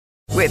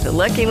With the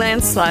Lucky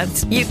Land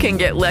Slots, you can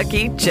get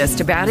lucky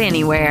just about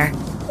anywhere.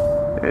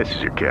 This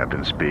is your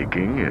captain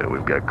speaking.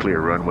 We've got clear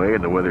runway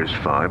and the weather's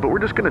fine, but we're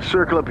just going to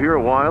circle up here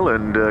a while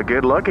and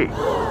get lucky.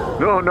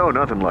 No,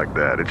 nothing like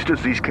that. It's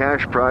just these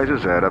cash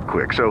prizes add up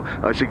quick. So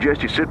I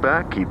suggest you sit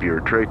back, keep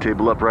your tray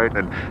table upright,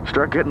 and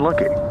start getting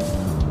lucky.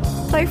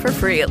 Play for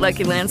free at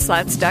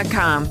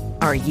LuckyLandSlots.com.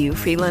 Are you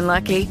feeling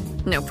lucky?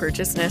 No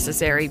purchase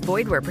necessary.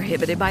 Void where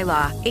prohibited by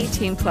law.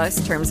 18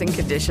 plus terms and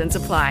conditions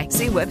apply.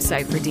 See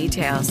website for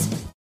details.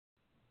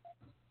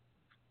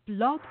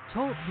 Blog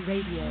Talk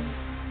Radio.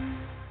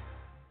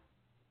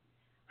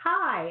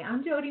 Hi,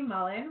 I'm Jody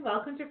Mullen.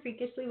 Welcome to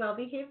Freakishly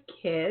Well-Behaved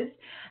Kids.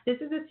 This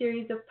is a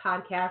series of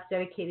podcasts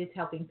dedicated to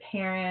helping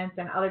parents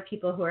and other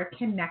people who are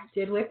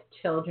connected with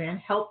children,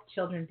 help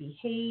children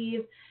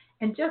behave,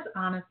 and just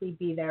honestly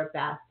be their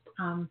best.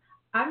 I'm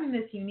in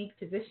this unique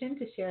position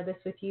to share this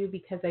with you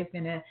because I've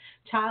been a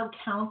child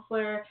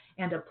counselor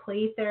and a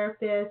play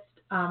therapist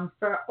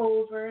for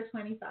over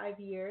 25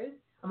 years.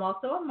 I'm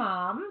also a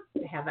mom.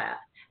 I have a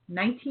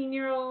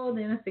 19-year-old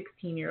and a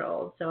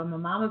 16-year-old, so I'm a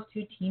mom of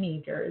two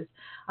teenagers.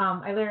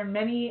 I learned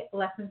many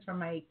lessons from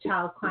my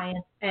child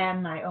clients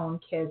and my own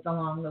kids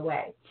along the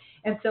way.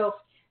 And so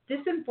this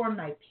informed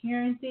my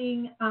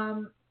parenting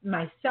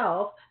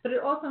myself, but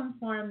it also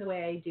informed the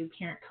way I do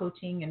parent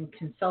coaching and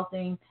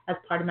consulting as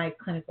part of my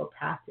clinical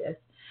practice.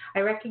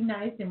 I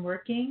recognized in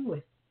working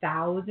with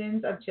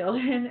thousands of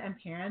children and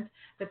parents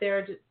that there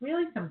are just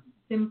really some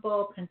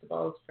simple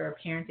principles for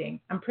parenting.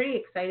 I'm pretty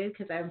excited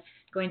because I'm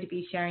going to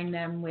be sharing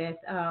them with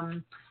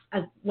a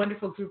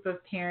wonderful group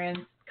of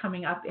parents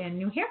coming up in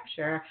New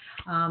Hampshire,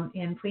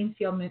 in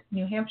Plainfield,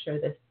 New Hampshire,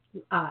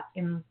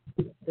 in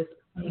this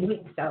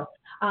week. So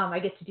I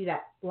get to do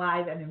that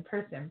live and in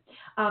person.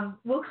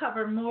 We'll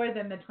cover more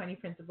than the 20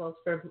 principles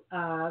for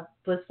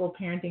blissful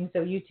parenting,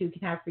 so you too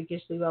can have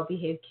freakishly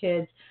well-behaved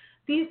kids.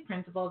 These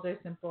principles are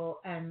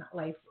simple and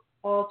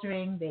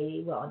life-altering.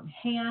 They will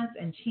enhance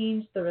and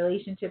change the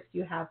relationships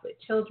you have with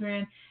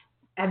children,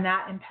 and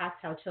that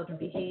impacts how children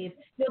behave.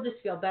 You'll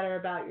just feel better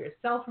about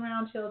yourself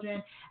around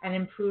children and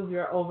improve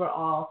your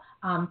overall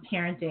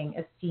parenting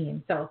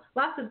esteem. So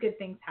lots of good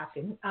things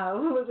happen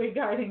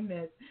regarding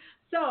this.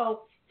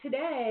 So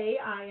today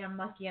I am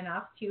lucky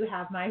enough to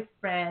have my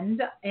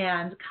friend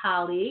and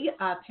colleague,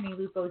 Penny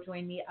Lupo,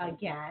 join me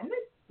again.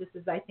 This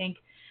is, I think,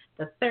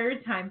 the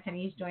third time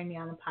Penny's joined me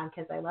on the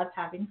podcast. I love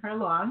having her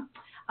along.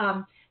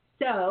 Penny,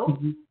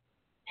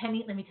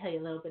 let me tell you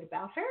a little bit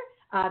about her.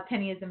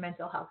 Penny is a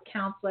mental health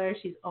counselor.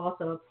 She's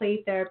also a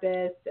play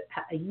therapist,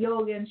 a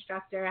yoga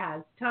instructor,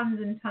 has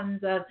tons and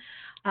tons of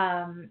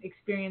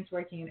experience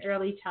working in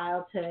early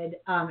childhood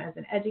as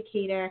an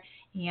educator,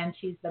 and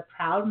she's the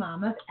proud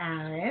mom of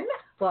Aaron.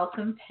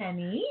 Welcome,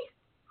 Penny.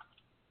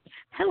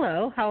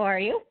 Hello, how are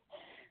you?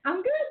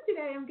 I'm good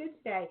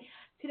today.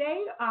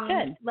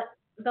 Good.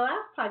 The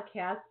last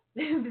podcast,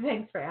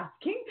 thanks for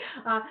asking.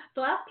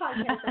 The last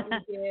podcast that we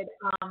did,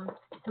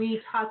 we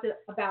talked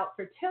about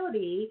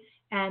fertility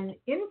and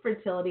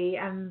infertility,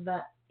 and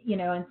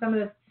and some of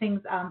the things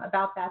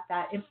about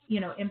that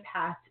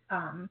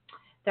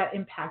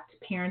impact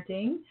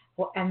parenting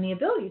and the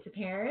ability to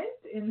parent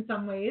in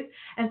some ways.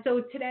 And so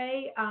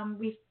today,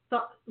 we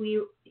thought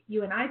you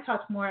and I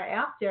talked more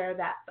after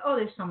that. Oh,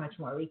 there's so much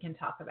more we can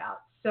talk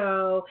about.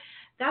 So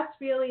that's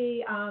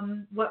really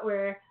what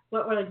we're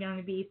going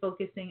to be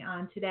focusing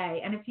on today.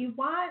 And if you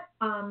want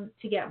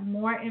to get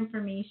more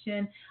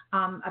information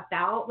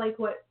about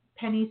what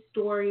Penny's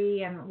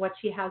story and what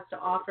she has to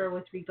offer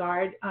with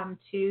regard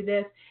to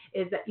this,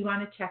 is that you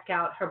want to check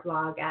out her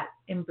blog at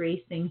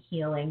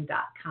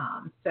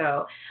embracinghealing.com.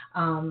 So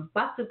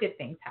lots of good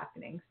things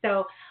happening.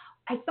 So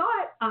I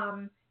thought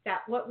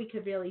that what we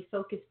could really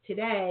focus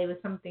today was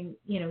something,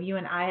 you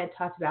and I had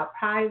talked about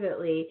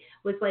privately,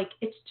 was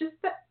it's just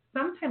that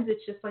sometimes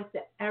it's just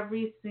the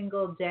every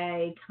single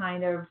day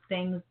kind of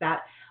things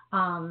that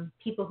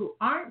people who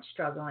aren't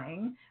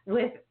struggling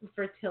with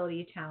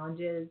fertility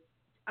challenges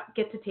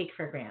get to take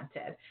for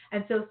granted.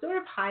 And so sort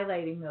of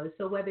highlighting those.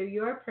 So whether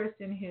you're a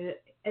person who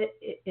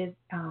is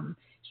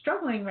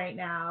struggling right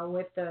now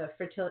with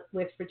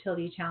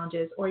fertility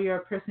challenges, or you're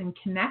a person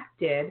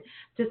connected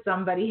to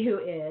somebody who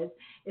is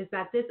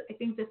that I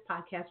think this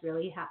podcast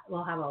really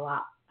will have a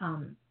lot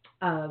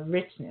of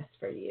richness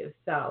for you.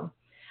 So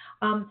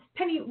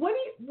Penny, what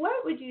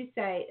would you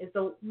say is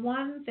the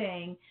one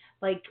thing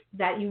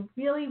that you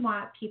really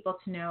want people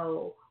to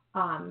know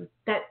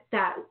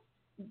that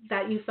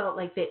you felt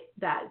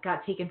that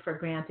got taken for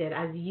granted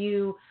as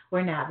you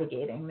were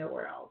navigating the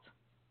world?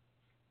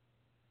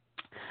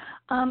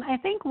 I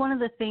think one of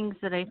the things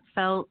that I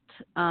felt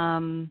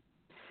the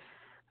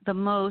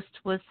most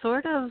was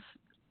sort of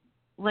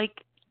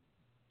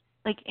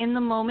in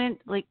the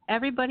moment,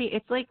 everybody,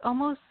 it's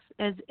almost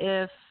as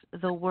if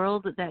the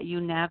world that you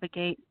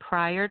navigate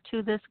prior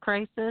to this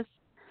crisis,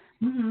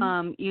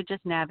 you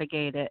just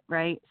navigate it,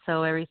 right?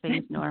 So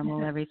everything's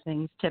normal,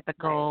 everything's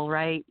typical,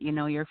 right?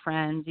 Your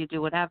friends, you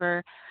do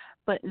whatever.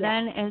 But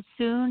then as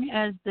soon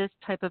as this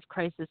type of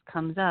crisis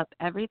comes up,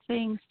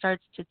 everything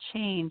starts to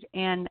change.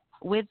 And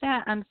with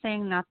that, I'm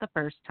saying not the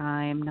first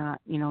time,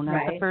 not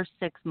the first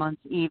 6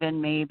 months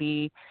even,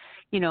 maybe,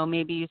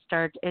 maybe you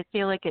start, I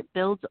feel like it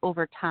builds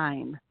over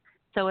time.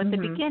 So at the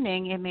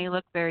beginning, it may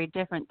look very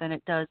different than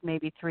it does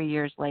maybe 3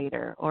 years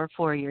later or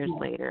 4 years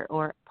later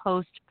or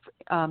post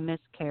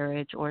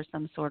miscarriage or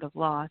some sort of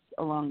loss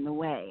along the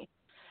way.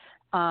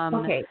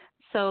 Okay.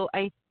 So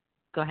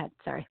go ahead.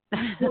 Sorry.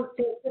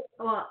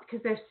 Well,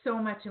 because there's so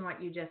much in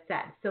what you just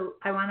said. So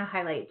I want to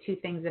highlight two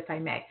things, if I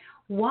may.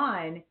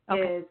 One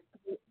is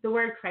the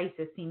word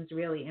crisis seems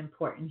really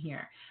important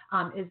here,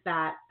 is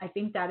that I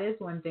think that is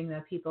one thing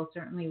that people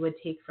certainly would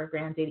take for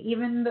granted.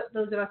 Even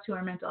those of us who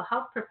are mental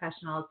health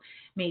professionals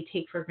may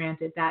take for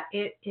granted that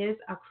it is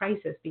a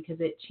crisis because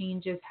it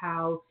changes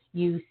how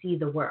you see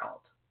the world.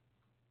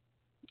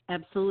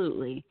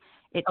 Absolutely.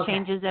 It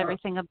changes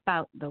everything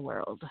about the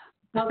world.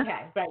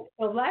 Okay, right.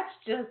 So let's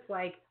just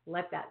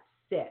let that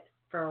sit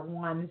for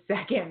 1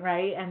 second,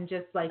 right? And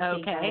just take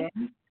that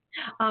in.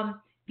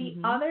 The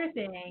other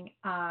thing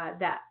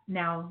the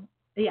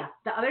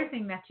other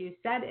thing that you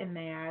said in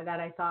there that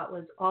I thought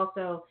was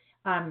also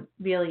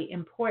really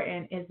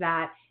important is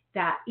that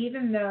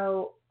even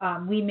though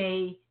we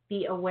may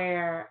be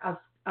aware of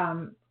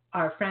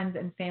our friends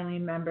and family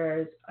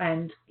members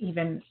and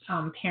even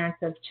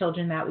parents of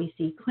children that we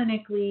see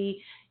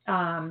clinically,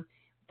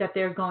 that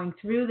they're going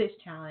through this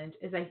challenge,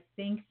 is I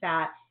think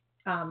that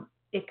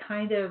it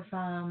kind of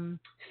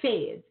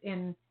fades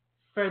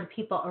for the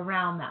people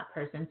around that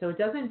person. So it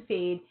doesn't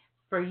fade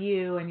for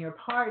you and your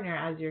partner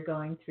as you're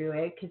going through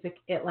it, because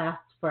it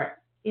lasts for,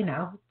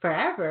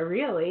 forever,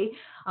 really.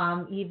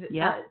 But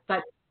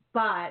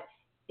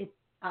it's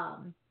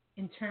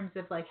in terms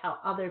of how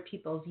other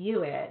people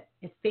view it,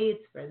 it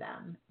fades for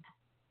them.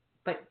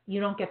 But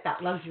you don't get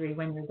that luxury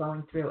when you're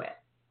going through it.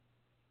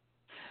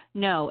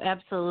 No,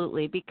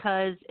 absolutely,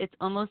 because it's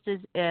almost as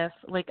if,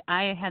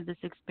 I had this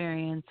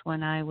experience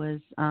when I was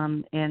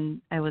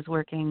I was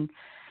working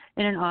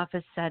in an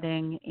office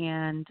setting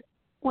and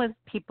with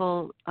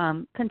people,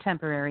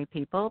 contemporary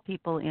people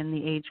in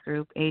the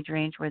age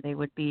range where they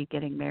would be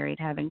getting married,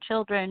 having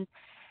children,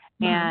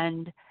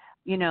 and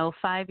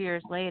 5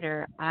 years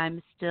later,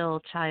 I'm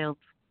still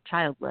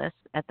childless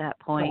at that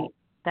point. Right.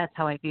 That's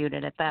how I viewed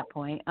it at that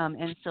point,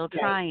 and still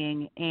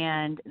trying,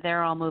 and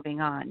they're all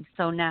moving on.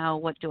 So now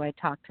what do I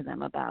talk to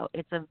them about?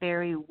 It's a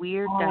very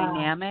weird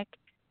dynamic,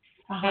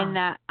 and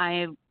that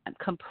I'm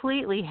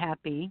completely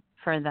happy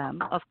for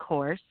them, of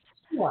course,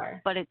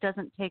 but it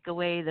doesn't take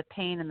away the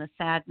pain and the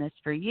sadness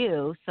for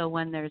you. So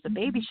when there's a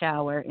baby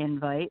shower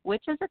invite,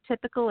 which is a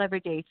typical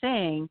everyday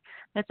thing,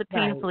 that's a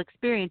painful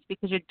experience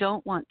because you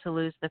don't want to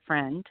lose the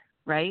friend,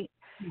 right?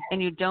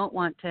 And you don't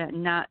want to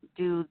not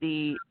do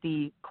the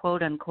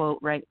quote unquote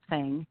right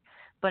thing,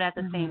 but at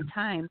the same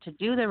time, to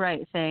do the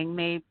right thing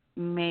may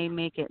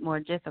make it more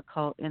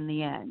difficult in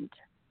the end.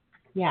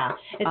 Yeah,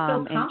 it's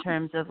so in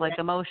terms of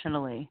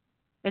emotionally,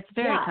 it's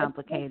very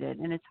complicated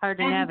and it's hard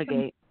to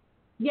navigate.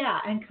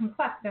 And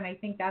complex, and I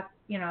think that's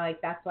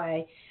that's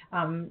why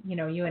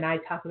you and I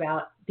talk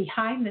about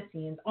behind the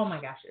scenes. Oh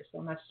my gosh, there's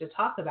so much to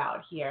talk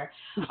about here.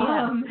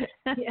 And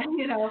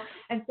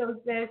so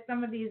there's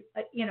some of these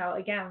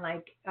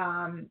again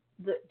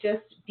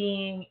just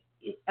being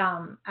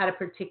at a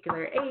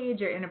particular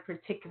age or in a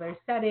particular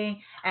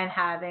setting and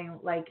having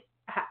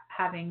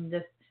having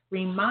this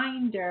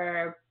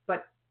reminder,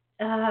 but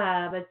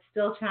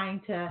still trying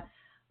to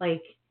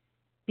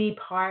be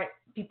part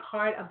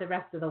of the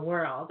rest of the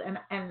world. And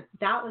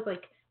that was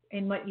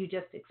in what you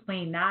just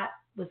explained, that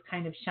was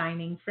kind of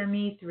shining for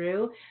me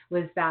through,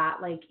 was that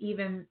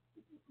even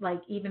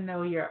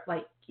though you're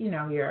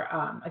you're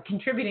a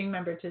contributing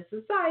member to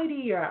society,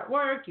 you're at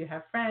work, you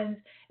have friends,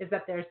 is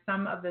that there's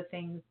some of the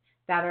things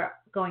that are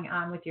going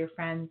on with your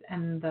friends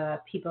and the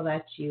people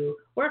that you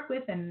work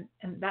with and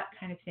that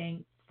kind of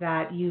thing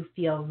that you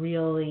feel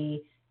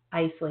really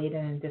isolated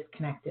and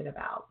disconnected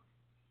about.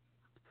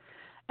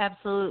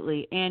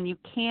 Absolutely. And you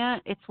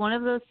can't, it's one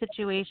of those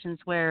situations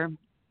where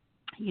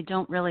you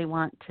don't really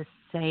want to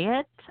say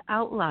it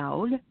out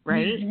loud,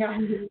 right?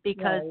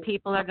 Because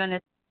people are going to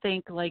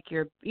think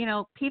you're,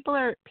 people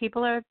are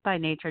by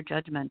nature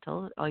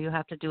judgmental. All you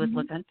have to do is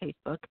look on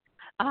Facebook.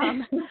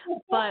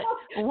 But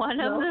one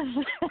of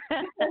the,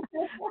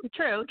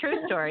 true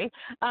story.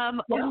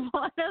 One of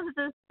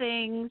the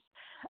things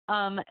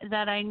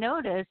that I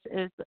notice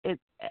is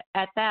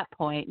at that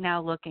point,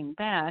 now looking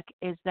back,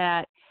 is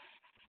that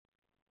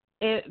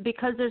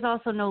because there's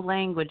also no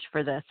language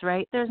for this,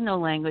 right? There's no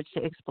language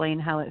to explain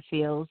how it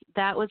feels.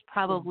 That was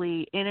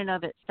probably in and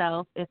of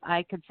itself, if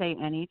I could say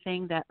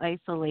anything, that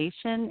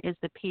isolation is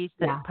the piece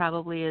that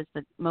probably is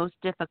the most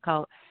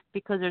difficult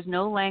because there's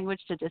no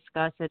language to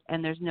discuss it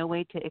and there's no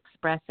way to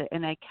express it.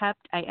 And I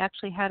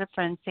actually had a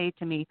friend say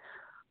to me,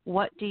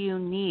 "What do you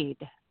need?"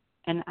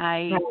 And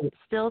I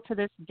still to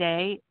this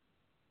day,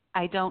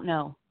 I don't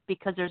know,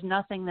 because there's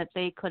nothing that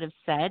they could have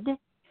said,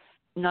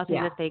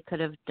 nothing that they could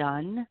have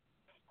done.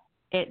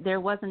 There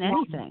wasn't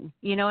anything.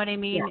 You know what I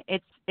mean?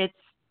 It's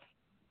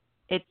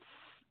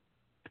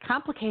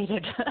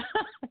complicated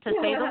to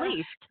say the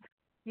least.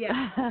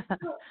 Yeah.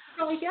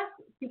 So I guess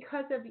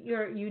because of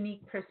your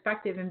unique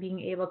perspective and being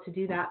able to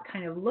do that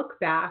kind of look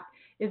back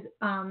is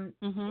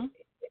Mhm.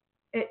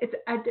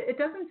 it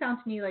doesn't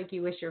sound to me like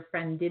you wish your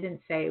friend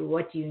didn't say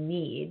what you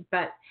need,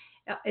 but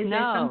is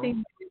there No.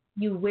 something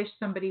you wish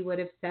somebody would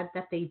have said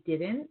that they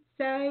didn't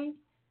say?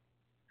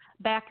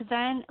 Back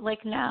then,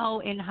 like now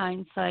in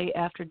hindsight,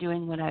 after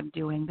doing what I'm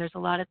doing, there's a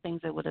lot of things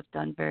I would have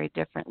done very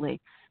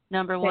differently.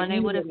 Number That one, I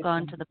you would would have have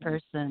gone to done. the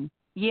person.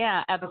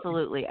 Yeah, Okay.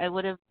 absolutely. I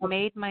would have Okay.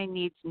 made my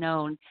needs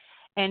known.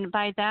 And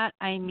by that,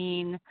 I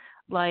mean,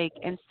 like,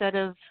 instead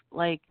of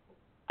like,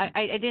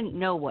 I didn't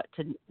know what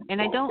to,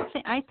 and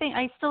I think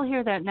I still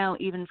hear that now,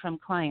 even from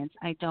clients.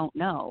 I don't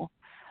know.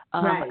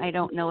 Right. I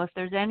don't know if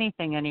there's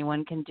anything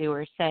anyone can do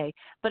or say.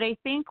 But I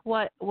think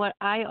what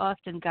I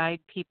often guide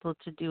people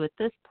to do at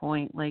this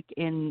point, like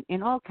in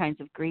all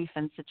kinds of grief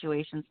and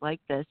situations like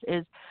this,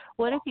 is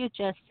what if you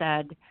just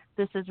said,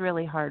 "This is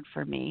really hard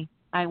for me.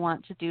 I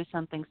want to do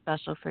something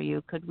special for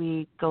you. Could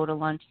we go to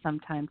lunch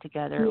sometime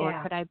together, or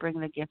Yeah. could I bring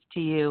the gift to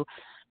you?"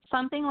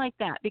 Something like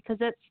that,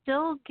 because it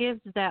still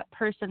gives that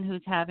person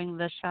who's having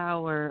the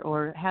shower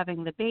or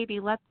having the baby,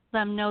 lets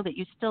them know that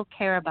you still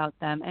care about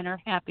them and are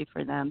happy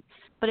for them.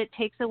 But it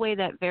takes away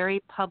that very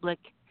public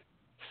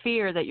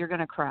fear that you're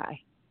going to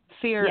cry,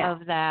 fear Yeah.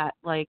 of that,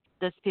 like,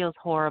 this feels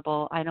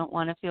horrible. I don't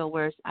want to feel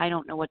worse. I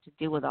don't know what to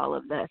do with all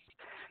of this.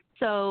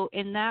 So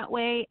in that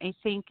way, I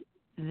think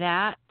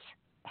that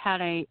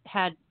had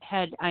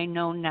I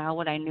known now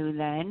what I knew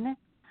then,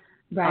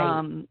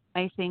 Right.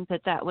 I think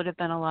that would have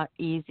been a lot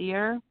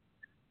easier.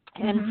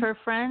 And Mhm. for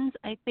friends,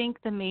 I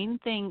think the main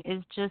thing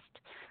is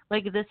just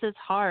like, this is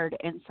hard,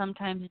 and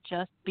sometimes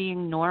just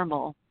being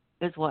normal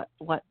is what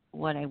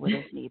I would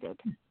have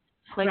needed.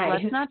 Like,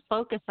 let's Right. not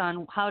focus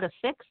on how to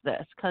fix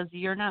this, because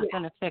you're not Yeah.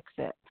 going to fix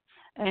it.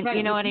 And you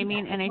Right. know You what I can't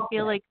mean? And I help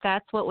feel it. like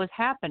that's what was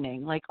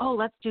happening. Like, oh,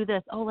 let's do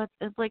this. Oh,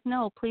 it's like,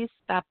 no, please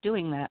stop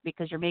doing that,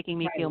 because you're making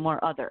me feel Right.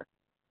 more other.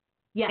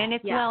 Yes. And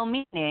it's Yeah.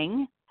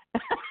 well-meaning.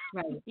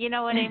 Right. You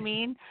know what I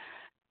mean?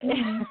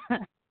 Mhm.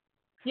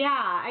 Yeah,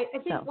 I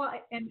think So,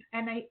 well, and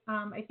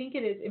I think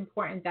it is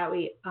important that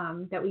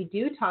we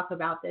do talk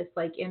about this,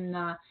 like in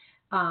the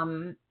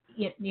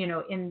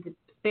in the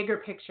bigger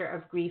picture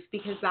of grief,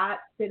 because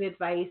that's good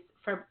advice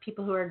for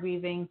people who are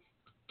grieving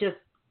just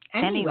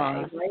any anyway,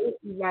 loss. right?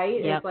 Right?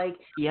 It's Yep. like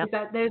Yep. is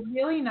that there's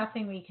really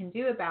nothing we can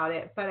do about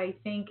it. But I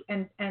think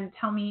and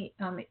tell me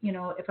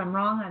if I'm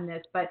wrong on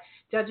this, but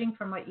judging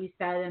from what you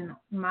said and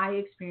my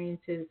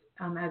experiences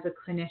as a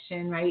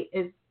clinician, right,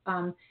 is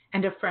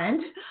and a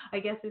friend, I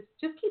guess, is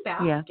just keep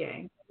Yeah.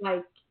 asking.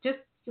 Like, just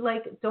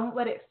like, don't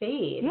let it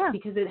fade, Yeah.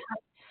 because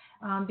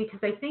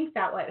I think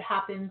that what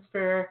happens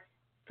for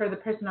the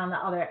person on the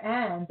other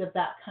end of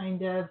that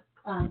kind of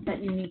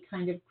that unique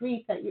kind of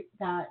grief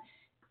that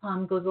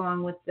goes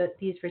along with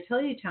these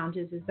fertility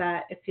challenges is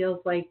that it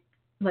feels like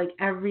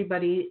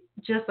everybody,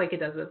 just like it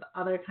does with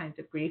other kinds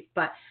of grief,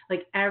 but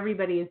like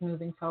everybody is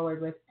moving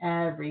forward with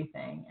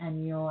everything,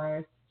 and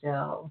you're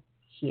still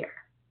here.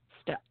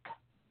 Stuck.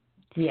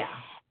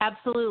 Yeah.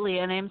 Absolutely.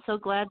 And I'm so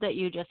glad that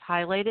you just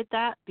highlighted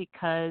that,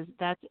 because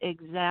that's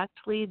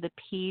exactly the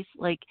piece.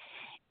 Like,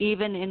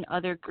 even in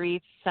other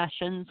grief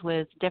sessions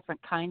with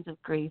different kinds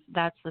of grief,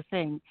 that's the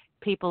thing.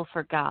 People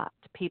forgot.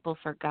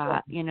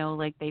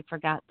 Like they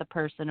forgot the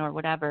person or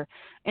whatever.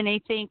 And I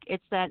think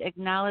it's that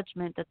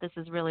acknowledgement that this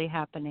is really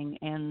happening,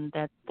 and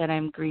that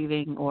I'm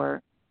grieving,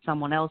 or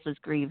someone else is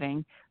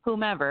grieving,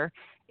 whomever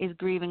is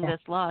grieving Yeah.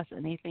 this loss.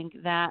 And I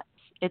think that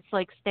it's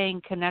like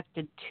staying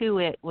connected to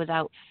it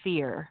without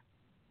fear.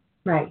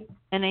 Right.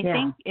 And I Yeah.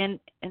 think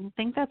and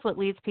think that's what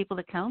leads people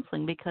to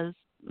counseling, because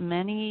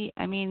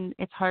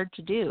it's hard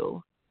to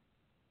do.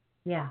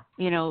 Yeah.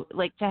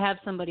 Like, to have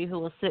somebody who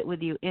will sit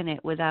with you in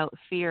it without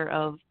fear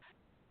of,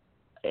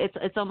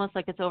 it's almost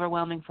like it's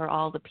overwhelming for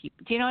all the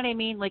people. Do you know what I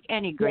mean? Like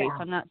any grief.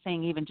 Yeah. I'm not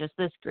saying even just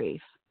this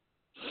grief.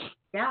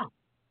 Yeah. I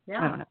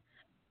Yeah. don't know.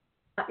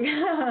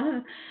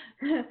 Yeah,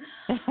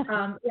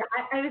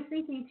 I was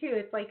thinking too.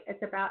 It's like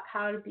it's about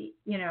how to be,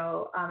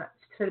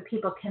 so that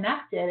people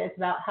connected. It's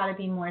about how to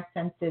be more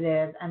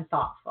sensitive and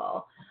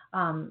thoughtful,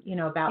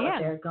 about what Yeah.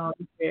 they're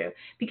going through.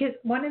 Because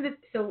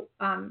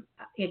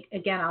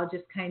again, I'll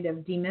just kind of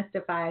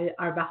demystify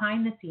our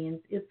behind the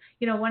scenes. Is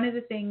one of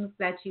the things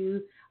that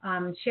you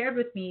shared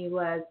with me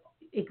was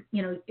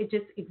it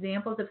just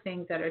examples of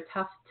things that are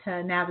tough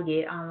to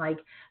navigate on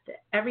like the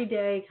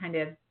everyday kind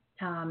of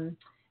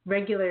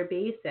regular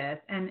basis,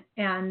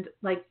 and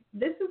like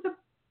this is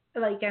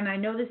and I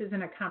know this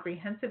isn't a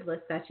comprehensive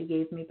list that you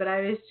gave me, but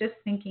I was just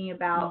thinking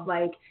about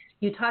like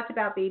you talked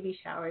about baby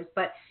showers,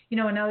 but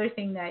another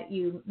thing that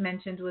you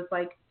mentioned was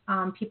like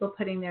people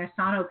putting their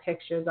sono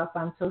pictures up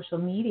on social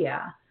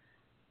media.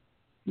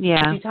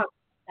 Yeah. Could you talk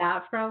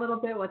about that for a little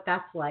bit, what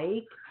that's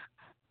like?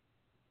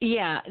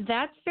 Yeah,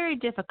 that's very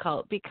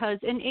difficult, because,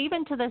 and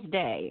even to this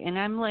day, and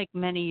I'm like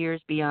many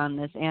years beyond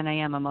this, and I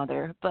am a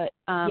mother, but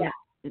Yeah.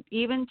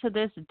 even to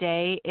this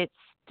day, it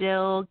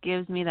still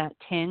gives me that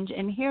tinge.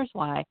 And here's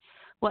why.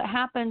 What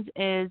happens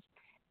is,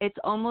 it's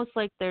almost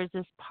like there's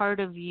this part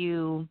of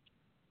you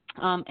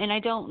And I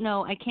don't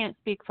know, I can't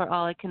speak for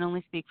all. I can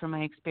only speak from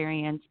my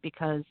experience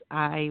because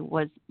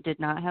did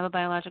not have a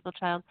biological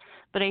child.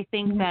 But I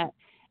think that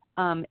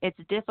it's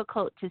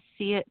difficult to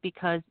see it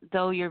because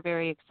though you're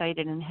very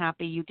excited and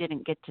happy, you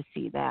didn't get to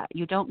see that.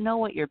 You don't know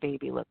what your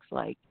baby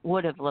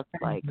would have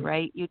looked like,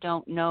 right? You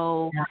don't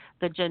know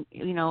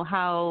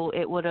how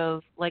it would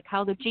have, like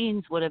how the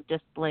genes would have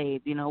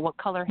displayed, what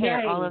color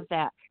hair, all of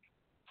that.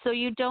 So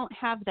you don't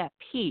have that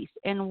piece.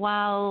 And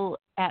while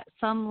at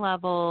some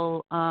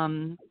level,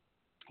 and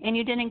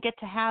you didn't get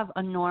to have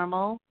a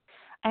normal,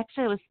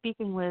 actually I was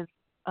speaking with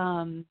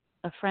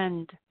a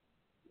friend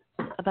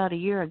about a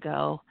year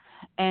ago,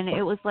 and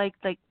it was like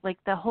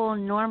the whole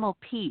normal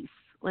piece,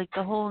 like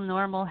the whole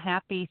normal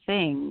happy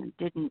thing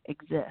didn't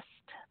exist.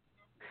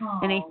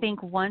 Aww. And I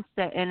think once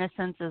that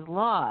innocence is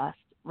lost,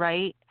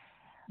 right?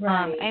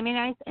 Right.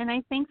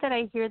 I think that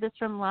I hear this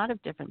from a lot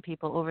of different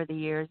people over the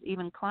years,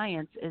 even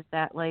clients, is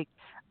that like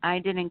I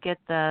didn't get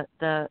the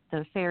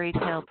fairy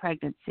tale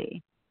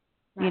pregnancy.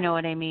 Right. You know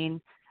what I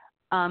mean?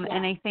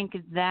 And I think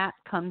that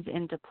comes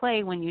into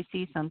play when you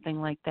see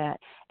something like that.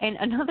 And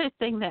another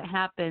thing that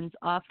happens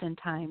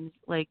oftentimes,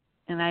 like,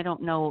 and I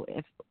don't know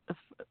if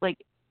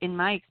like in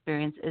my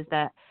experience, is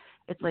that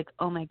it's like,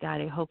 oh my God,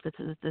 I hope this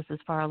is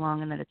far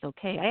along and that it's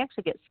okay. I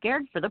actually get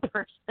scared for the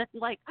person,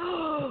 like,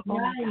 oh my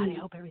God, I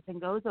hope everything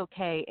goes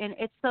okay. And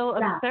it's so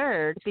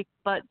absurd,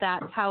 but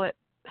that's how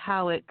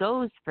it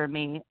goes for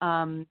me.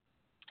 And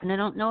I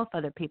don't know if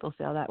other people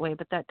feel that way,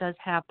 but that does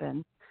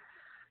happen.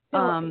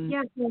 So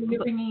you're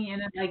bringing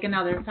in like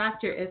another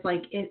factor is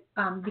like it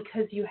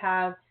because you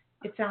have,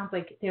 it sounds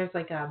like there's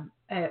like a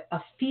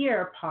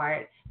fear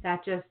part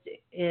that just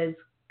is,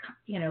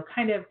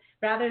 kind of,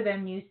 rather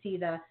than you see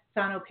the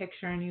sono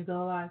picture and you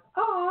go like,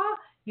 oh,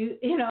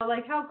 you know,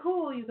 like how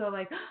cool, you go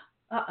like,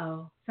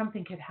 uh-oh,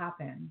 something could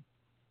happen.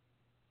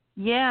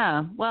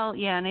 Yeah, well,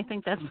 yeah, and I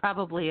think that's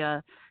probably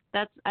I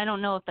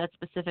don't know if that's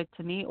specific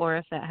to me or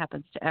if that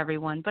happens to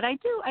everyone, but I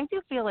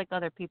do feel like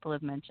other people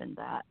have mentioned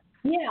that.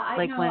 Yeah,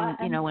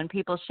 I know. When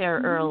people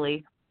share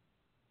early.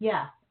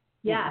 Yeah.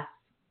 Yes.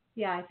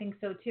 Yeah, I think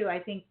so too. I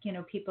think,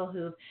 people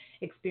who've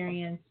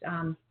experienced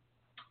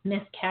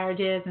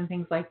miscarriages and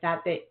things like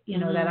that,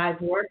 that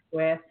I've worked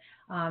with,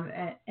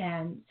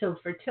 and so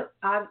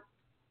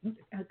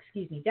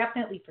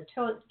definitely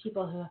fertility,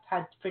 people who have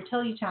had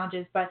fertility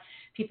challenges, but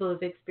people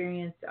who've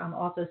experienced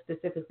also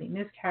specifically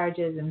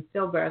miscarriages and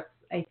stillbirths,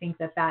 I think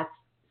that that's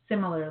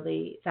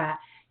similarly that,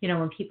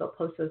 when people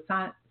post those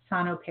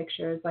sono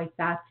pictures, like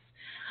that's,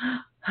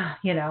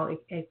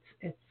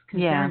 it's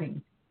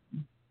concerning.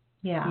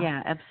 Yeah.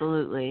 Yeah,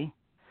 absolutely.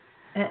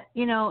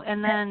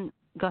 And then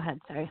go ahead.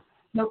 Sorry.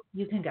 Nope,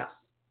 you can go.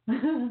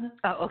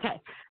 Oh,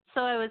 okay.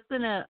 So I was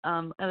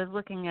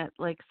looking at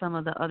like some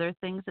of the other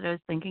things that I was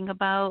thinking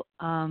about,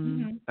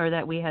 or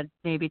that we had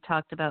maybe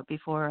talked about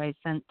before I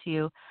sent to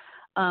you.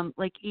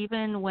 Like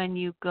even when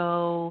you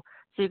go,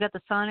 so you've got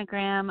the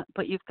sonogram,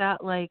 but you've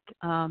got like,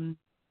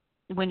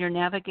 when you're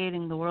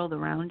navigating the world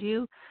around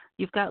you,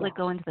 you've got like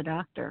going to the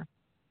doctor.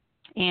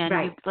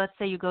 And let's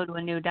say you go to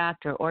a new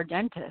doctor or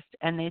dentist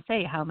and they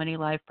say, how many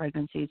live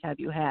pregnancies have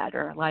you had,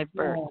 or live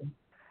births? Yeah.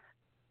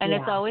 And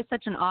it's always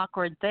such an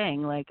awkward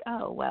thing, like,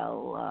 oh,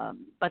 well,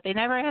 but they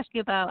never ask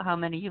you about how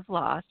many you've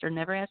lost or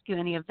never ask you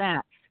any of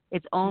that.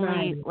 It's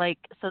only like,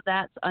 so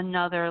that's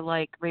another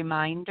like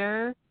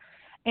reminder.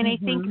 And I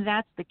think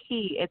that's the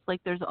key. It's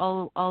like there's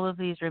all of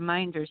these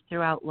reminders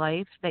throughout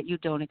life that you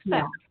don't expect.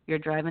 Yeah. You're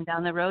driving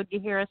down the road, you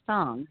hear a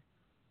song.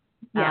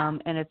 Yeah.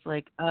 And it's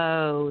like,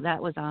 oh,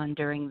 that was on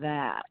during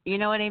that. You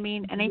know what I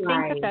mean? And I think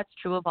that that's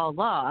true of all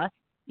loss,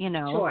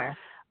 Sure.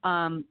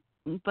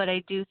 But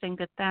I do think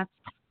that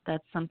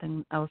that's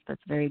something else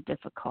that's very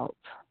difficult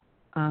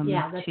to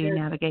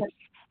navigate.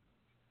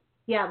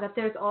 That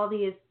there's all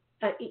these,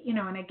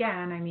 and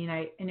again, I mean,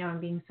 I know I'm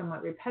being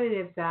somewhat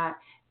repetitive that,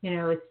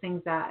 it's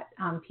things that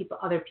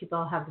other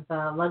people have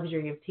the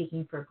luxury of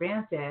taking for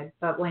granted,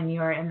 but when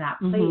you're in that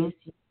place,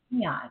 you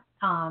can't.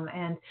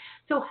 And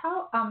so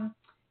how,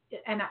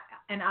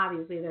 and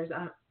obviously there's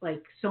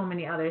like so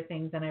many other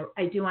things, and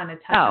I do want to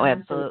touch on them.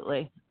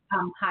 Absolutely.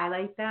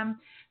 Highlight them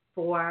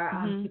for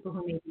people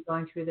who may be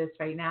going through this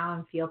right now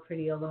and feel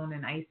pretty alone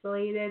and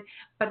isolated.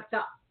 But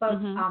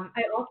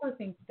I also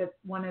think that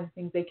one of the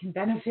things they can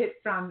benefit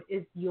from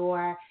is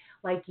your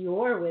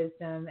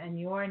wisdom and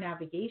your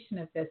navigation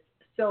of this.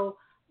 So,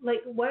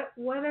 like, what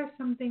are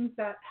some things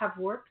that have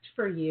worked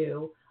for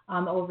you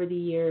over the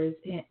years?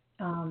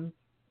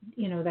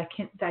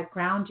 That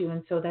ground you,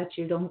 and so that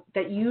you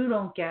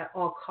don't get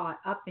all caught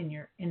up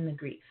in the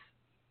grief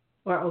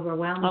or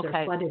overwhelmed or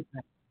flooded.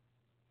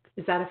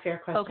 Is that a fair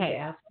question to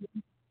ask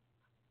you?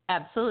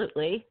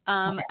 Absolutely.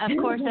 Of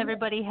course,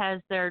 everybody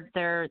has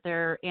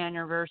their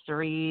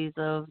anniversaries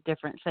of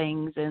different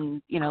things,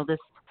 and this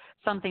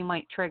something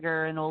might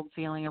trigger an old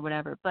feeling or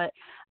whatever. But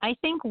I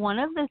think one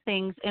of the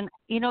things, and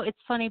it's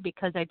funny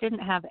because I didn't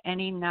have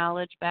any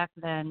knowledge back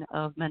then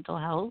of mental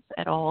health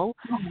at all,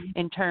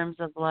 in terms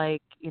of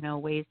like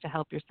ways to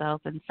help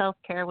yourself, and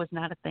self-care was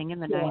not a thing in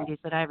the 90s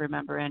that I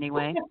remember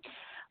anyway.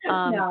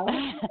 No.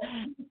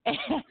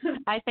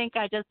 I think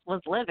I just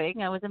was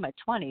living. I was in my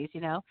 20s,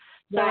 you know.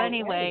 So Right,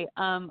 anyway,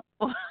 one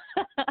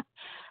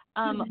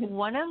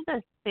of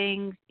the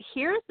things,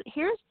 here's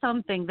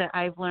something that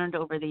I've learned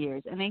over the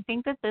years, and I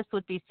think that this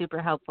would be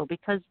super helpful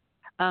because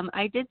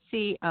I did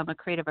see a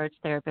creative arts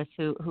therapist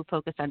who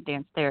focused on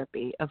dance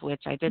therapy, of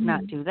which I did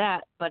not do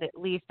that, but at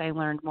least I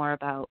learned more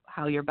about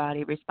how your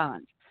body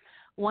responds.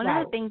 One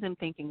of the things I'm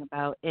thinking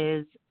about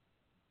is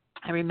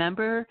I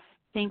remember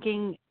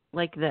thinking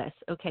like this.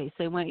 Okay,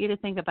 so I want you to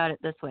think about it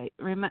this way.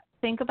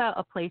 Think about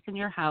a place in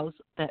your house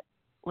that,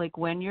 like,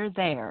 when you're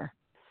there,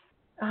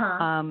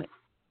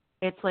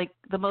 it's like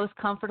the most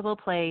comfortable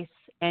place,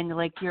 and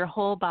like your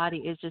whole body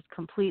is just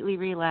completely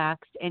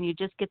relaxed, and you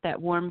just get that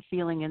warm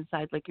feeling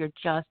inside, like you're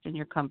just in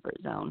your comfort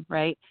zone,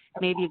 right?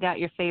 Maybe you got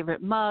your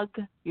favorite mug,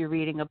 you're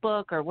reading a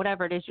book, or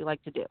whatever it is you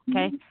like to do,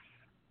 okay?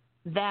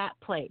 That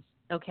place.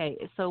 Okay,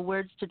 so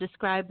words to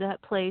describe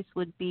that place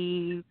would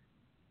be,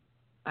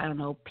 I don't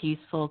know,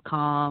 peaceful,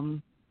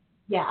 calm.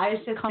 Yeah, I was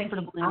just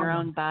comfortable thinking, in your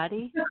own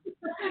body.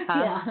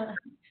 Yeah,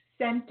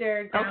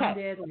 centered,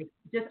 grounded, like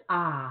just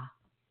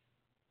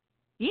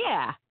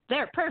Yeah,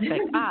 they're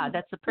perfect.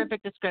 That's the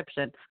perfect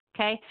description.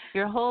 Okay,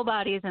 your whole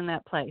body is in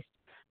that place.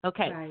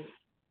 Okay, right.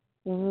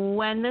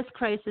 When this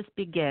crisis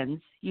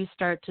begins, you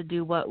start to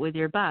do what with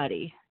your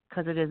body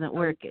because it isn't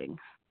working.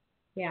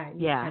 Yeah,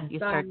 you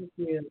start.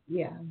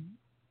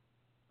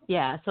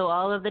 Yeah, so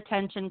all of the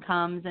tension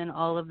comes and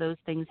all of those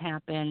things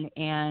happen,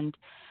 and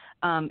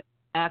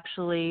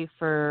actually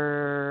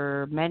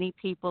for many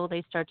people,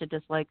 they start to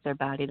dislike their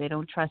body. They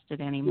don't trust it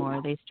anymore.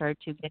 They start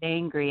to get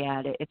angry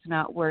at it. It's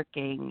not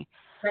working.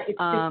 Right. It's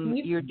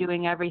you're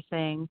doing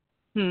everything.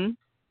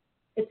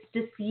 It's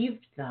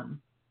deceived them.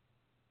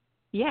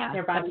 Yeah,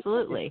 their body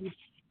absolutely.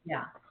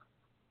 Yeah.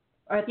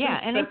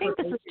 And I think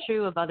this is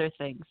true of other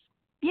things.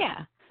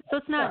 Yeah. So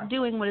it's not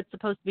doing what it's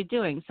supposed to be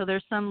doing. So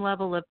there's some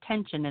level of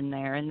tension in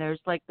there, and there's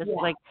like this,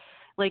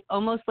 like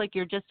almost like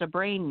you're just a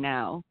brain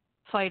now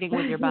fighting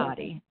with your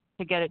body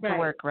to get it to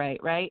work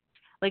right?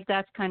 Like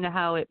that's kind of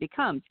how it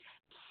becomes.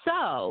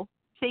 So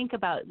think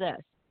about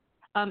this.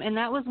 And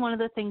that was one of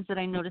the things that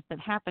I noticed that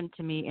happened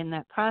to me in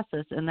that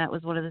process, and that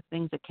was one of the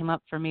things that came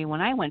up for me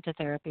when I went to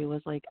therapy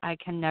was like, I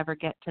can never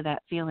get to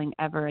that feeling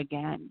ever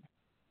again,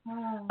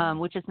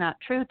 which is not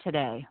true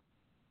today.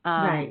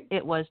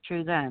 It was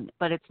true then,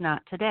 but it's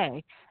not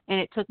today. And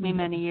it took me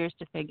many years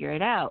to figure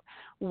it out.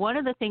 One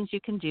of the things you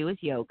can do is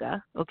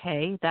yoga.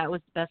 Okay. That was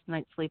the best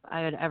night's sleep I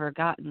had ever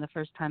gotten the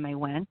first time I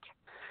went.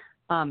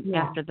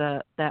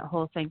 After that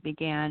whole thing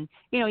began,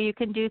 you know, you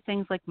can do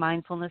things like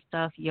mindfulness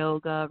stuff,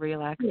 yoga,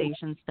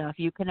 relaxation stuff.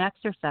 You can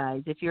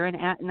exercise. If you're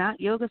not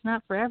yoga's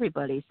not for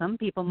everybody. Some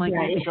people might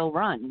need to go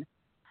run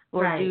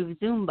or do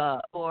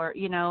Zumba, or,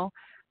 you know,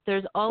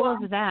 there's all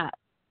of that.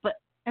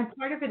 And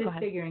part of it is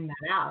figuring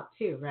that out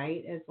too,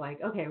 right? It's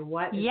like, okay,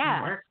 what is going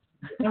to work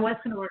and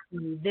what's going to work for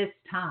me this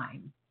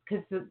time?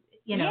 Because,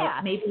 you know,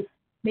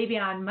 maybe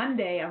on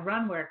Monday a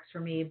run works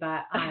for me,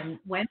 but on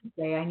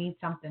Wednesday I need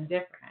something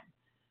different.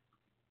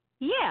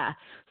 Yeah.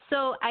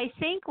 So I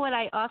think what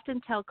I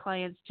often tell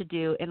clients to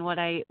do, and what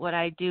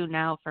I do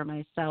now for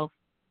myself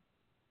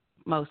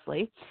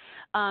mostly,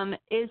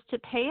 is to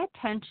pay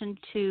attention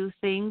to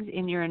things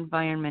in your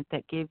environment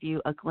that give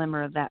you a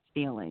glimmer of that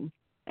feeling.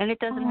 And it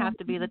doesn't have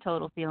to be the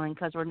total feeling,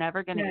 because we're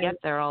never going to get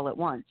there all at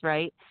once,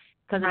 right?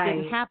 Because it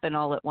didn't happen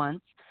all at once.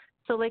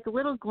 So like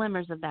little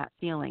glimmers of that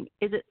feeling.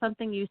 Is it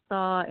something you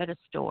saw at a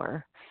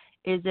store?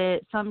 Is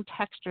it some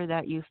texture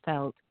that you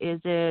felt? Is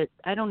it,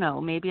 I don't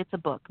know, maybe it's a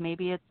book.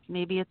 Maybe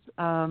it's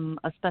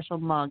a special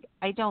mug.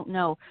 I don't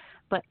know.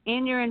 But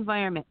in your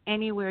environment,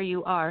 anywhere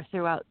you are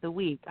throughout the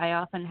week, I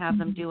often have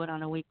them do it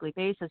on a weekly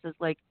basis.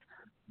 It's like,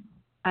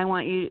 I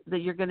want you,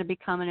 that you're going to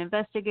become an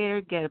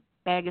investigator, get a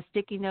bag of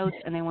sticky notes,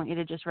 and I want you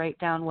to just write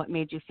down what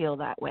made you feel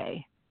that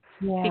way.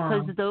 Yeah.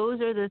 Because those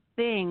are the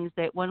things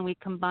that when we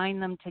combine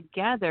them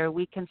together,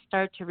 we can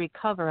start to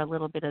recover a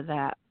little bit of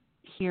that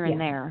here and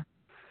there.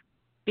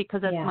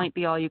 Because that might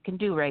be all you can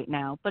do right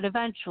now. But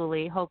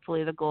eventually,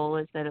 hopefully, the goal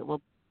is that it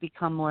will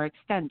become more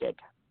extended.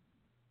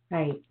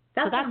 Right.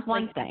 So that's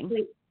one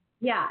thing.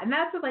 Yeah, and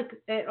that's like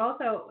it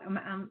also,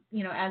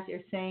 you know, as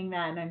you're saying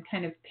that, and I'm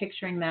kind of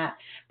picturing that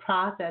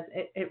process,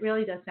 it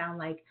really does sound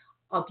like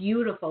a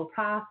beautiful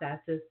process,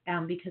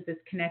 because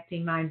it's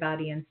connecting mind,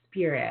 body, and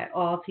spirit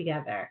all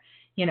together,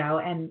 you know,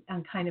 and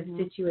kind of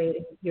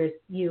situating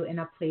you in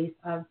a place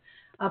of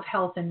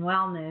health and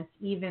wellness,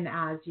 even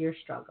as you're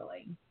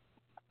struggling.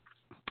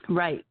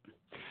 Right.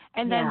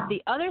 And then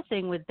the other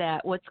thing with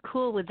that, what's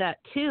cool with that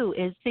too,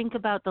 is think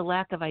about the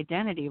lack of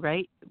identity,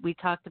 right? We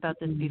talked about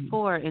this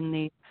before in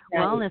the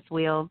wellness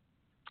wheel.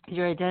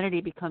 Your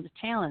identity becomes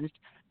challenged.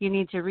 You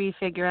need to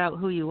refigure out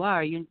who you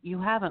are. You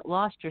haven't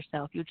lost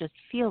yourself. You just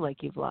feel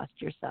like you've lost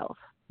yourself.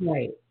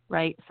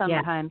 Right?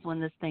 Sometimes when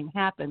this thing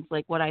happens,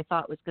 like what I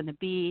thought was going to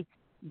be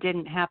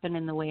didn't happen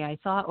in the way I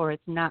thought, or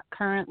it's not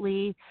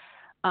currently.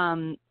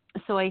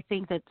 So I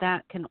think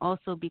that can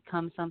also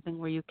become something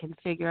where you can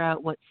figure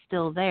out what's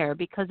still there,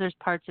 because there's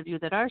parts of you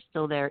that are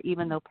still there,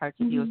 even though parts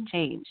of you have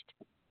changed.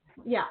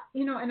 Yeah,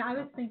 and I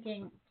was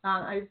thinking,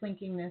 I was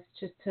linking this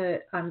just to,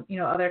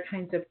 other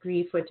kinds of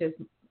grief, which is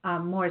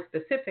more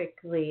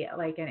specifically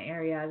like an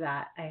area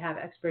that I have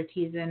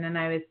expertise in. And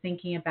I was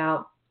thinking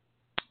about,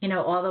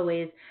 all the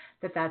ways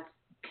that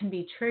can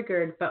be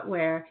triggered, but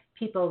where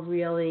people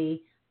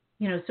really,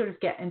 sort of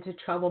get into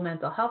trouble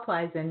mental health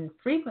wise and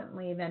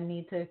frequently then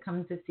need to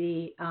come to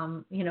see,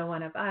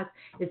 one of us,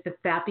 is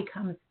that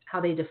becomes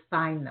how they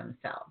define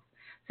themselves.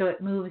 So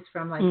it moves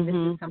from like, this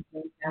is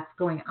something that's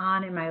going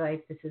on in my life.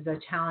 This is a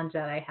challenge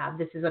that I have.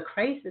 This is a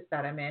crisis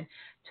that I'm in,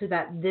 to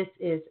that this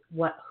is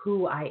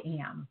who I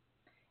am.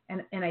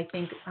 And I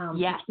think,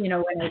 when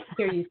I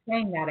hear you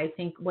saying that, I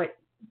think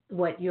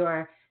what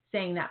you're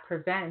saying that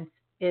prevents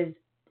is,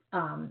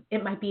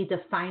 it might be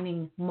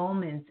defining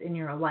moments in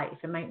your life.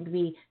 It might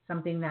be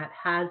something that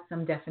has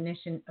some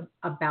definition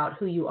about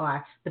who you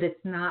are, but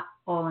it's not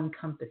all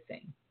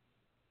encompassing.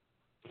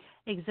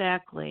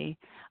 Exactly.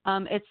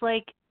 It's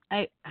like,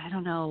 I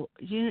don't know.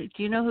 Do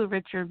you know who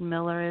Richard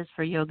Miller is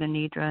for Yoga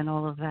Nidra and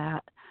all of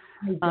that?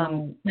 I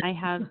don't. I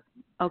have.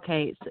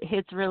 Okay, so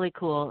it's really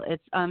cool.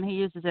 It's he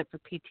uses it for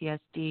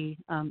PTSD,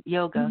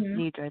 yoga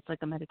nidra. It's like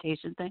a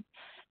meditation thing.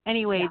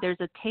 Anyway, there's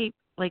a tape.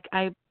 Like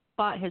I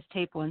bought his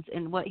tape once,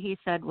 and what he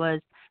said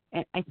was,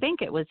 and I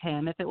think it was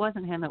him. If it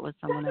wasn't him, it was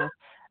someone else.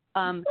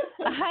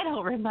 I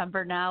don't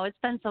remember now. It's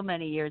been so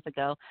many years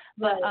ago.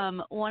 But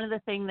one of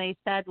the things they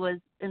said was,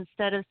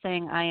 instead of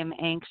saying I am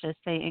anxious,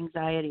 say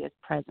anxiety is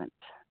present,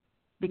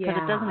 because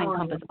it doesn't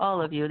encompass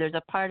all of you. There's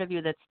a part of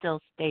you that's still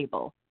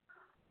stable.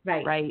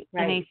 Right.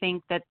 And I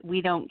think that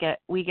we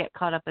get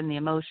caught up in the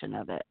emotion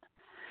of it.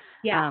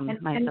 Yeah.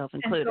 Myself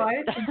included.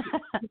 And so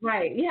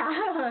right.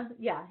 Yeah.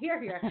 Yeah.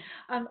 Here.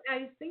 I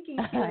was thinking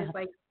too, is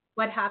like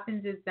what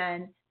happens is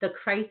then the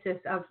crisis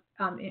of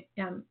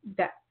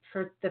that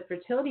for the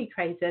fertility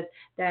crisis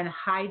then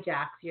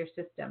hijacks your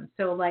system.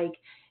 So like,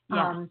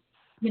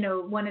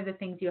 one of the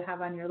things you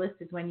have on your list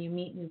is when you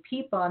meet new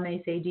people and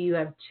they say, do you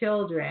have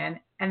children?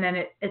 And then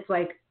it's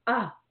like,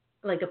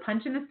 like a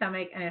punch in the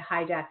stomach, and it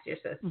hijacks your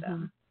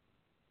system.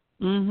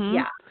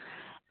 Yeah.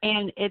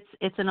 And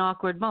it's an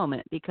awkward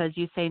moment because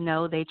you say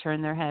no, they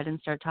turn their head and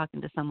start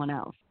talking to someone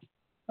else.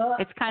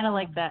 It's kind of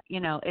like that,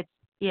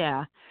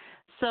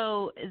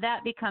 So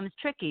that becomes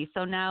tricky.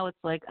 So now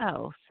it's like,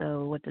 oh,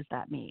 so what does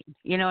that mean?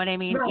 You know what I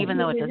mean? Right. Even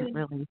though it doesn't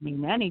really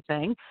mean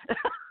anything.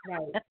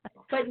 Right.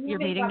 But you're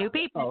meeting new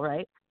people,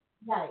 right?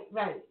 Right.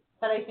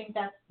 But I think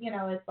that's,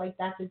 it's like,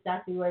 that's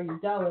exactly where you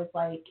go,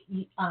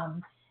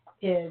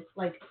 is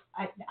like,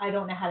 I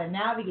don't know how to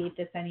navigate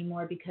this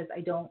anymore because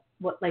I don't,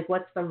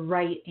 what's the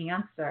right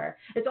answer?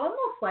 It's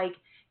almost like,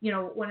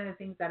 one of the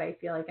things that I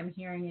feel like I'm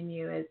hearing in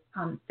you is,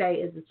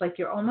 it's like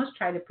you're almost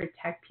trying to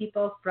protect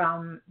people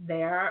from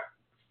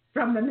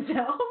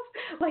themselves,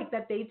 like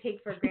that they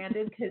take for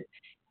granted, because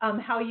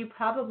how you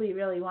probably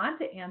really want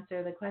to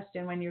answer the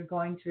question when you're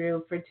going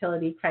through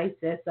fertility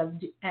crisis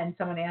and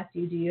someone asks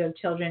you, do you have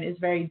children, is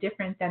very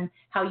different than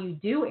how you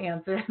do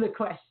answer the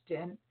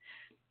question.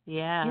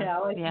 Yeah.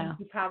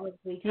 You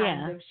probably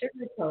kind of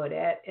sugarcoat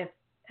it, if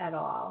at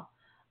all,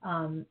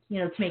 to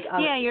make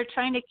others. Yeah, you're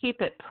trying to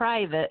keep it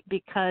private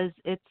because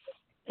there's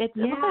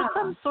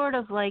some sort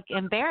of like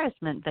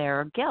embarrassment there,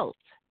 or guilt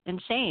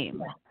and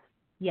shame.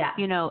 Yeah.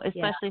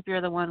 Especially if you're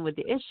the one with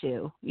the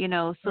issue,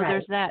 so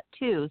there's that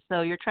too.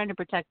 So you're trying to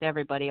protect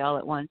everybody all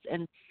at once.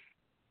 And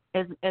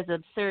as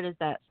absurd as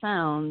that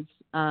sounds,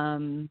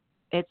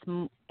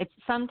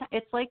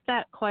 it's like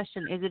that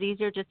question, is it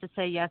easier just to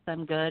say yes,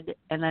 I'm good,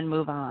 and then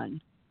move on?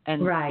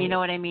 And you know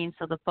what I mean?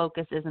 So the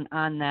focus isn't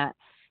on that,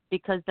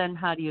 because then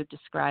how do you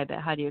describe it?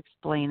 How do you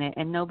explain it?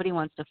 And nobody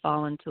wants to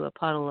fall into a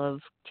puddle of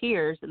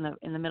tears in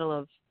the middle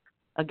of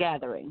a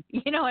gathering.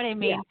 You know what I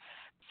mean?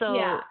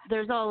 So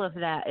there's all of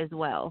that as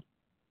well.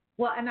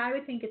 Well, and I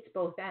would think it's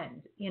both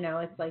ends.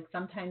 It's like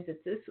sometimes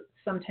it's this,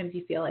 sometimes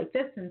you feel like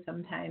this, and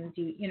sometimes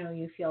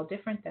you feel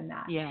different than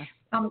that. Yeah.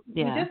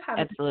 We just have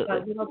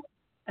absolutely.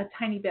 a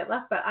tiny bit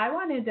left, but I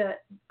wanted to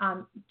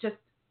just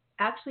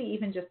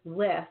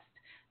list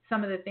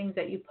some of the things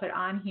that you put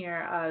on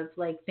here of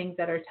like things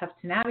that are tough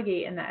to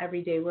navigate in the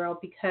everyday world,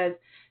 because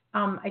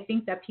I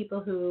think that people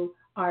who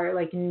are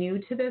like new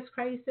to this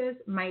crisis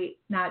might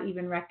not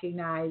even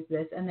recognize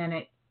this, and then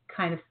it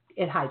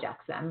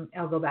hijacks them.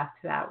 I'll go back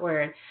to that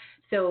word.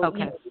 So,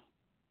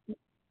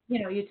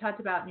 you talked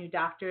about new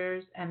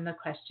doctors and the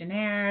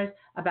questionnaires,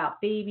 about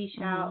baby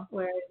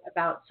showers,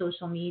 about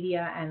social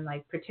media and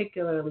like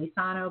particularly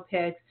sono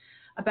pics,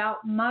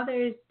 about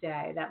Mother's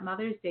Day. That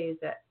Mother's Day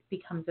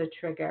becomes a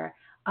trigger.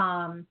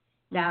 Going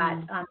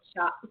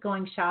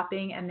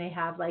shopping, and they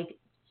have like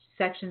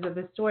sections of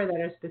the store that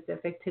are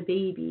specific to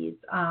babies.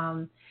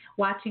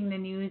 Watching the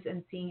news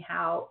and seeing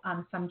how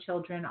some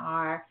children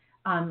are,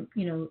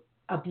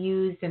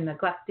 abused and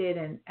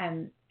neglected,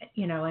 and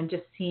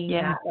just seeing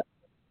that.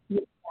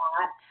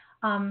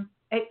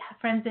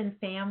 Friends and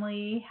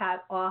family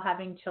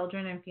having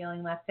children and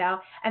feeling left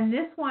out. And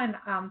this one,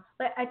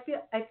 I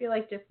feel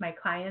like just my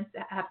clients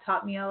have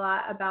taught me a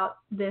lot about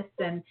this,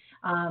 and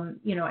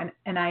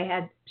and I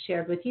had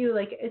shared with you,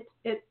 like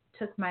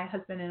took my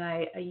husband and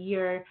I a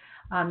year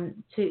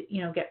to,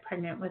 get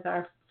pregnant with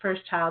our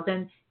first child.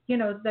 And,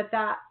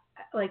 that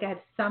like I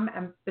had some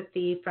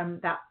empathy from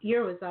that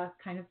year was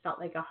kind of felt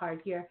like a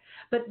hard year.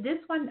 But this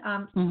one,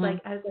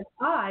 like I was like,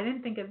 I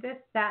didn't think of this,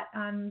 that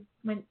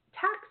when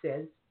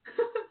taxes,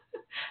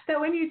 that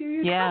when you do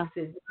your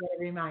taxes, you get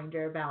a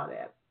reminder about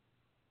it.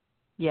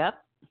 Yep.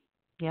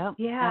 Yeah.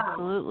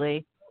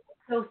 Absolutely.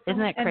 So isn't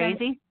that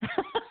crazy?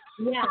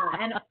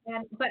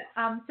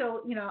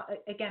 So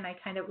again, I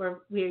kind of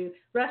we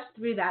rushed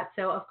through that.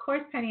 So of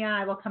course, Penny and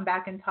I will come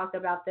back and talk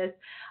about this.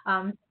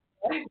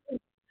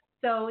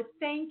 So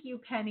thank you,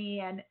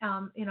 Penny, and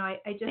I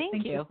just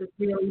think this is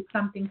really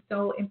something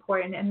so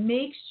important. And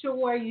make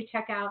sure you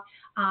check out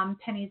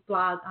Penny's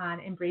blog on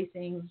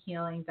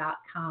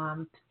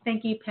embracinghealing.com.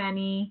 Thank you,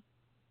 Penny.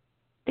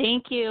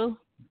 Thank you.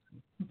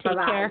 Take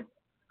care.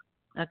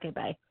 Okay,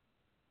 bye.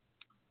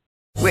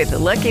 With the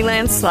Lucky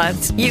Land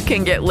Slots, you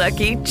can get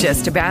lucky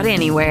just about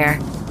anywhere.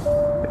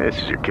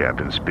 This is your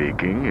captain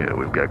speaking.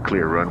 We've got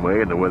clear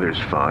runway and the weather's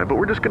fine, but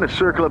we're just going to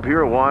circle up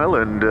here a while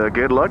and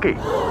get lucky.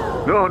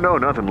 No,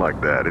 nothing like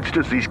that. It's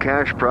just these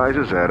cash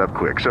prizes add up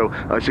quick. So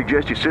I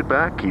suggest you sit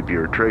back, keep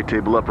your tray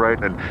table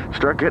upright, and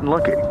start getting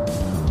lucky.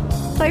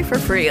 Play for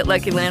free at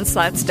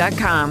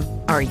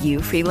LuckyLandSlots.com. Are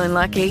you feeling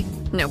lucky?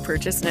 No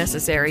purchase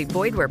necessary.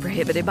 Void where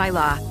prohibited by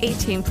law.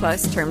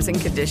 18+ terms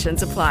and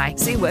conditions apply.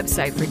 See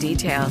website for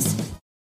details.